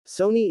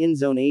Sony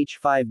INZONE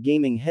H5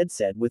 gaming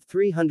headset with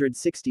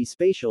 360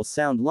 spatial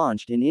sound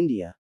launched in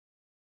India.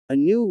 A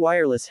new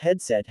wireless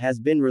headset has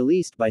been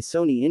released by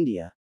Sony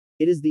India.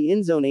 It is the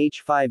INZONE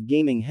H5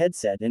 gaming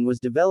headset and was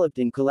developed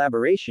in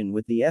collaboration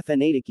with the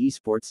Fnatic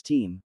esports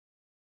team.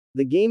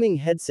 The gaming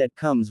headset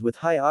comes with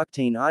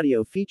high-octane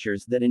audio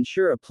features that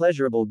ensure a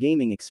pleasurable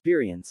gaming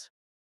experience.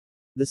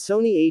 The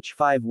Sony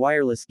H5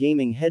 wireless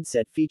gaming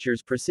headset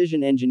features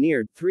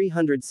precision-engineered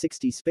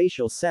 360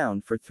 spatial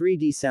sound for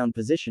 3D sound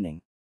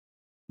positioning.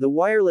 The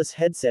wireless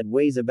headset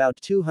weighs about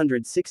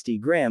 260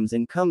 grams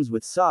and comes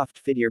with soft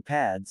fit ear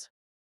pads.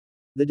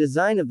 The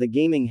design of the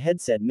gaming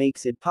headset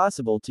makes it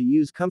possible to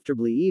use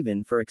comfortably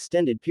even for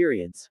extended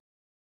periods.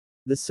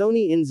 The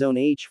Sony INZONE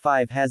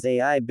H5 has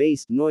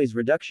AI-based noise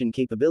reduction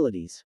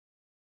capabilities.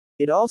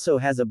 It also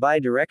has a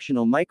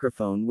bi-directional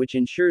microphone which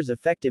ensures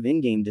effective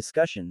in-game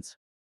discussions.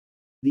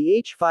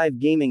 The H5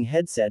 gaming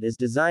headset is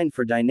designed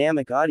for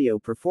dynamic audio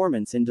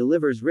performance and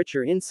delivers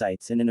richer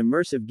insights and an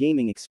immersive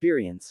gaming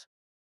experience.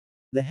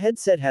 The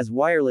headset has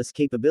wireless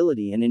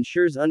capability and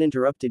ensures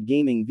uninterrupted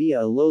gaming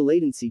via a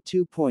low-latency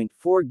 2.4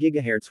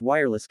 GHz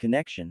wireless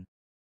connection.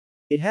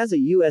 It has a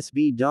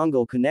USB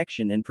dongle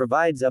connection and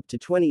provides up to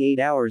 28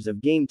 hours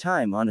of game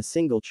time on a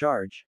single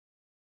charge.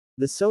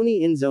 The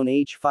Sony INZONE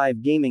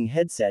H5 gaming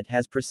headset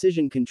has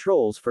precision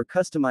controls for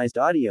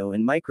customized audio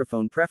and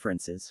microphone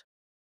preferences.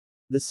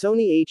 The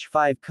Sony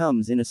H5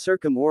 comes in a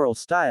circumaural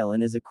style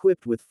and is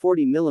equipped with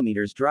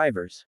 40mm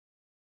drivers.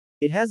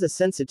 It has a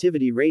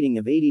sensitivity rating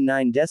of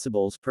 89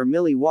 decibels per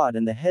milliwatt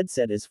and the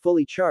headset is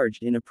fully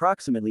charged in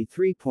approximately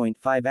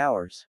 3.5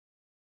 hours.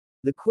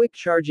 The quick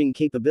charging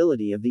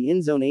capability of the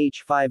INZONE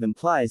H5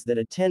 implies that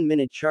a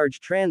 10-minute charge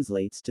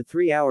translates to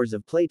 3 hours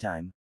of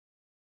playtime.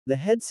 The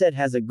headset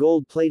has a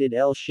gold-plated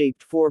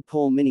L-shaped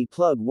 4-pole mini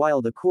plug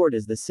while the cord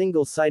is the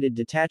single-sided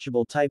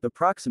detachable type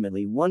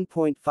approximately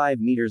 1.5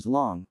 meters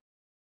long.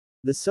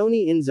 The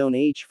Sony INZONE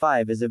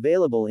H5 is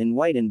available in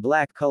white and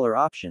black color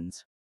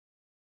options.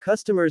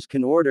 Customers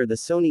can order the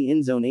Sony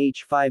INZONE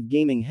H5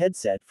 gaming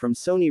headset from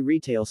Sony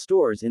retail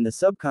stores in the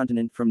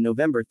subcontinent from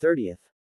November 30th.